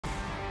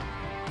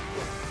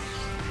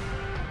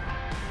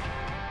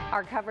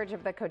Our coverage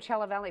of the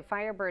Coachella Valley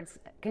Firebirds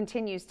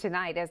continues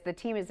tonight as the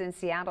team is in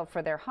Seattle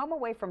for their Home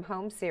Away from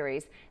Home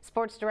series.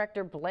 Sports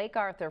director Blake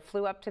Arthur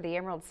flew up to the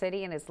Emerald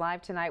City and is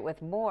live tonight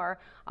with more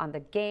on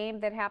the game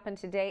that happened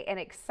today and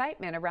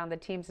excitement around the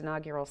team's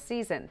inaugural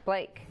season.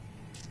 Blake.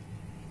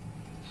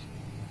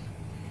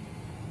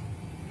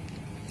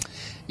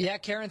 Yeah,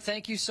 Karen,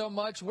 thank you so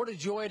much. What a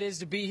joy it is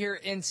to be here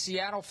in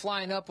Seattle,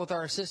 flying up with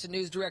our assistant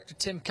news director,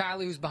 Tim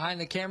Kiley, who's behind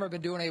the camera,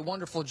 been doing a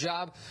wonderful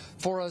job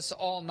for us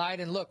all night.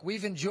 And look,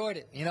 we've enjoyed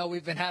it. You know,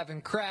 we've been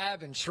having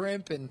crab and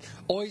shrimp and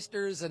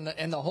oysters and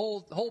the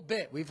whole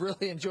bit. We've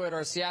really enjoyed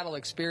our Seattle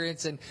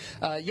experience. And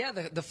yeah,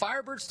 the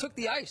Firebirds took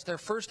the ice, their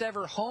first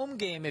ever home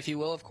game, if you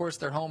will. Of course,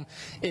 their home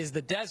is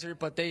the desert,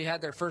 but they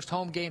had their first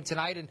home game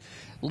tonight and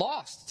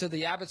lost to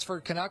the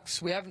Abbotsford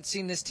Canucks. We haven't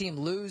seen this team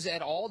lose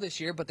at all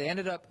this year, but they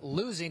ended up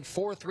losing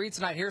 4-3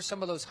 tonight. Here's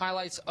some of those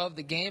highlights of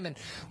the game. And,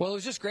 well, it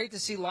was just great to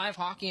see live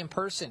hockey in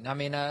person. I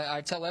mean,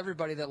 I tell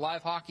everybody that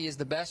live hockey is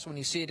the best when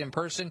you see it in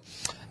person.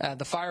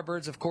 The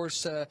Firebirds, of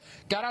course,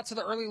 got out to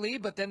the early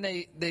lead, but then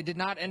they did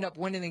not end up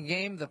winning the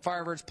game. The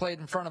Firebirds played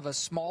in front of a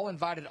small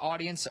invited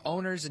audience,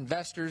 owners,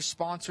 investors,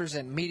 sponsors,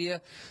 and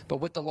media. But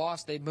with the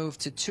loss, they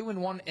moved to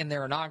 2-1 in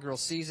their inaugural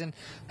season.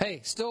 Hey,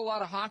 still a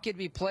lot of hockey to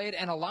be played,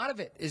 and a lot of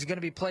it is going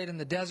to be played in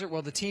the desert,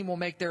 where the team will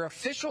make their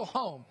official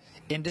home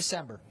in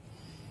December.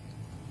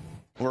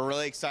 We're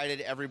really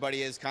excited.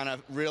 Everybody is kind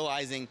of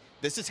realizing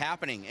this is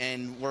happening,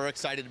 and we're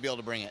excited to be able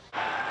to bring it.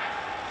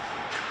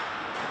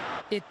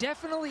 It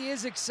definitely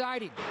is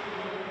exciting.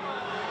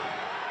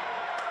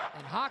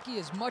 And hockey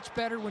is much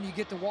better when you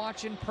get to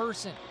watch in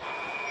person,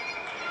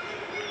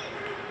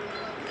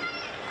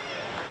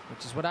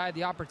 which is what I had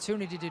the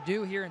opportunity to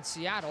do here in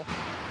Seattle,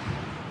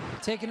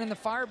 taking in the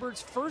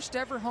Firebirds' first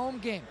ever home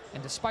game.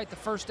 And despite the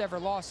first ever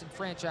loss in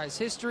franchise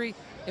history,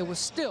 it was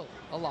still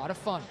a lot of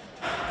fun.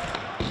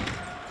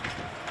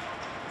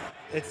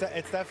 It's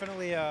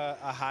definitely a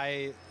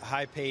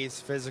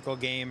high-paced, physical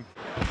game.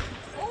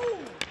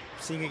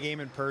 Seeing a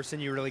game in person,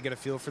 you really get a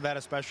feel for that,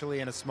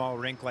 especially in a small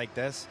rink like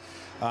this.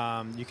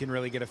 You can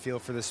really get a feel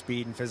for the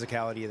speed and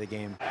physicality of the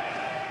game.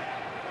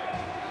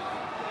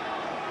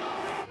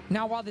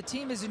 Now, while the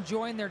team is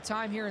enjoying their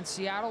time here in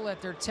Seattle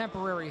at their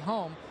temporary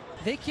home,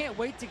 they can't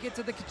wait to get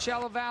to the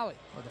Coachella Valley,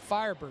 where the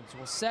Firebirds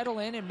will settle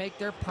in and make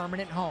their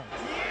permanent home.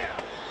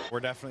 We're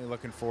definitely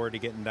looking forward to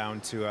getting down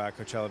to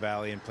Coachella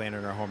Valley and playing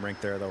in our home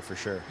rink there, though, for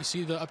sure. You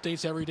see the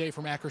updates every day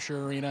from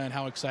Acrisure Arena and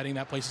how exciting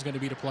that place is going to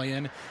be to play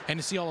in. And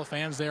to see all the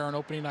fans there on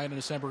opening night on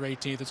December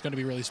 18th, it's going to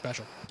be really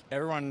special.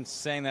 Everyone's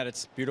saying that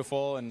it's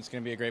beautiful and it's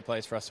going to be a great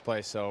place for us to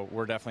play, so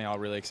we're definitely all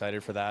really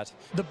excited for that.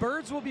 The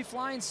Birds will be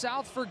flying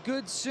south for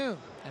good soon,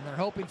 and they're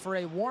hoping for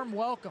a warm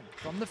welcome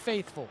from the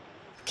faithful.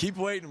 Keep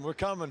waiting. We're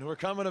coming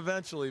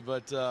eventually,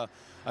 but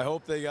I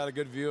hope they got a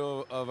good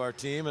view of our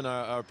team and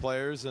our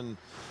players, and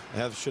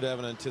should have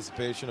an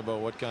anticipation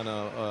about what kind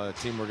of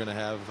team we're going to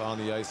have on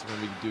the ice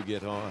when we do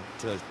get on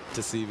to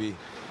CV.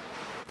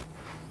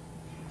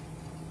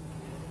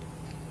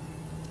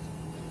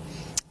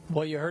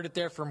 Well, you heard it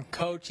there from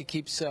Coach. He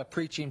keeps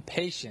preaching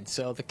patience.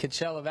 So the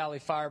Coachella Valley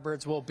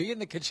Firebirds will be in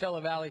the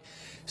Coachella Valley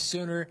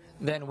sooner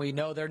than we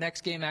know. Their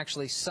next game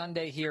actually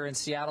Sunday here in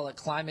Seattle at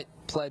Climate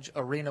Pledge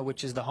Arena,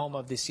 which is the home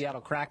of the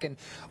Seattle Kraken.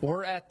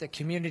 We're at the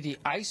Community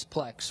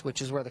Iceplex,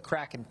 which is where the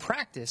Kraken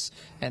practice,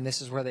 and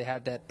this is where they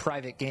had that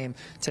private game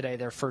today,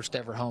 their first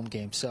ever home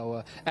game.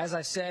 So as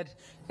I said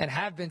and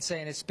have been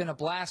saying, it's been a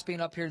blast being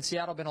up here in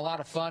Seattle, been a lot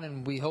of fun,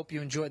 and we hope you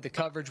enjoyed the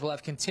coverage. We'll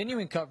have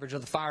continuing coverage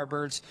of the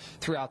Firebirds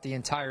throughout the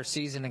entire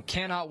season, and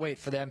cannot wait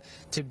for them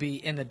to be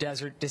in the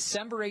desert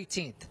December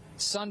 18th.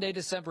 Sunday,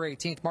 December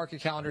 18th. Mark your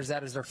calendars.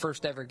 That is their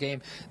first ever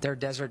game, their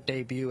desert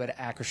debut at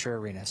Acrisure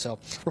Arena. So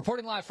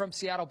reporting live from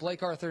Seattle,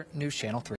 Blake Arthur, News Channel 3.